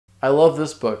I love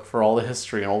this book for all the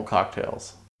history in old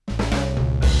cocktails.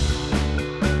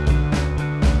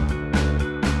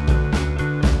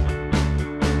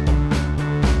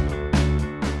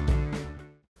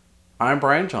 I'm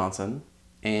Brian Johnson,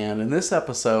 and in this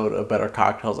episode of Better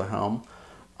Cocktails at Home,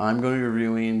 I'm going to be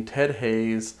reviewing Ted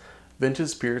Haigh's Vintage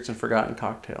Spirits and Forgotten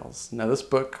Cocktails. Now, this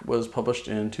book was published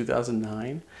in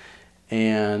 2009,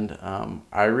 and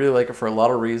I really like it for a lot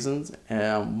of reasons,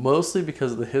 mostly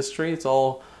because of the history. It's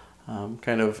all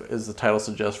kind of, as the title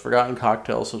suggests, forgotten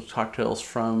cocktails, so cocktails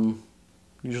from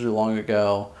usually long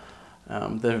ago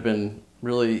that have been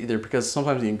really either because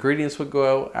sometimes the ingredients would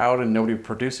go out and nobody would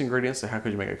produce ingredients, so how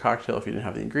could you make a cocktail if you didn't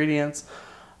have the ingredients?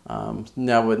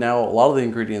 Now a lot of the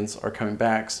ingredients are coming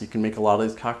back, so you can make a lot of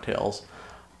these cocktails.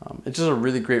 It's just a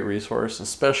really great resource,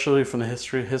 especially from the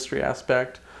history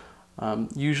aspect.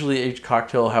 Usually each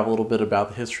cocktail will have a little bit about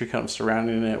the history kind of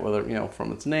surrounding it, whether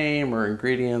from its name or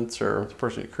ingredients or the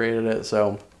person who created it.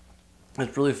 So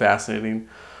it's really fascinating.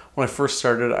 When I first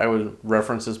started, I would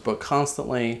reference this book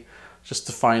constantly just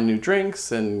to find new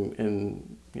drinks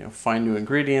and find new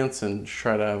ingredients and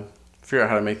try to figure out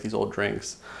how to make these old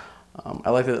drinks.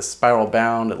 I like that it's spiral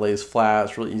bound, it lays flat,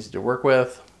 it's really easy to work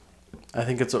with. I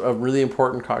think it's a really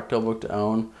important cocktail book to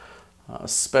own,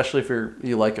 especially if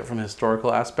you like it from a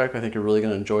historical aspect. I think you're really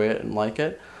going to enjoy it and like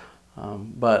it,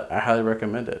 but I highly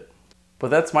recommend it. But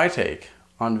that's my take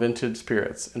on vintage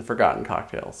spirits and forgotten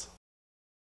cocktails.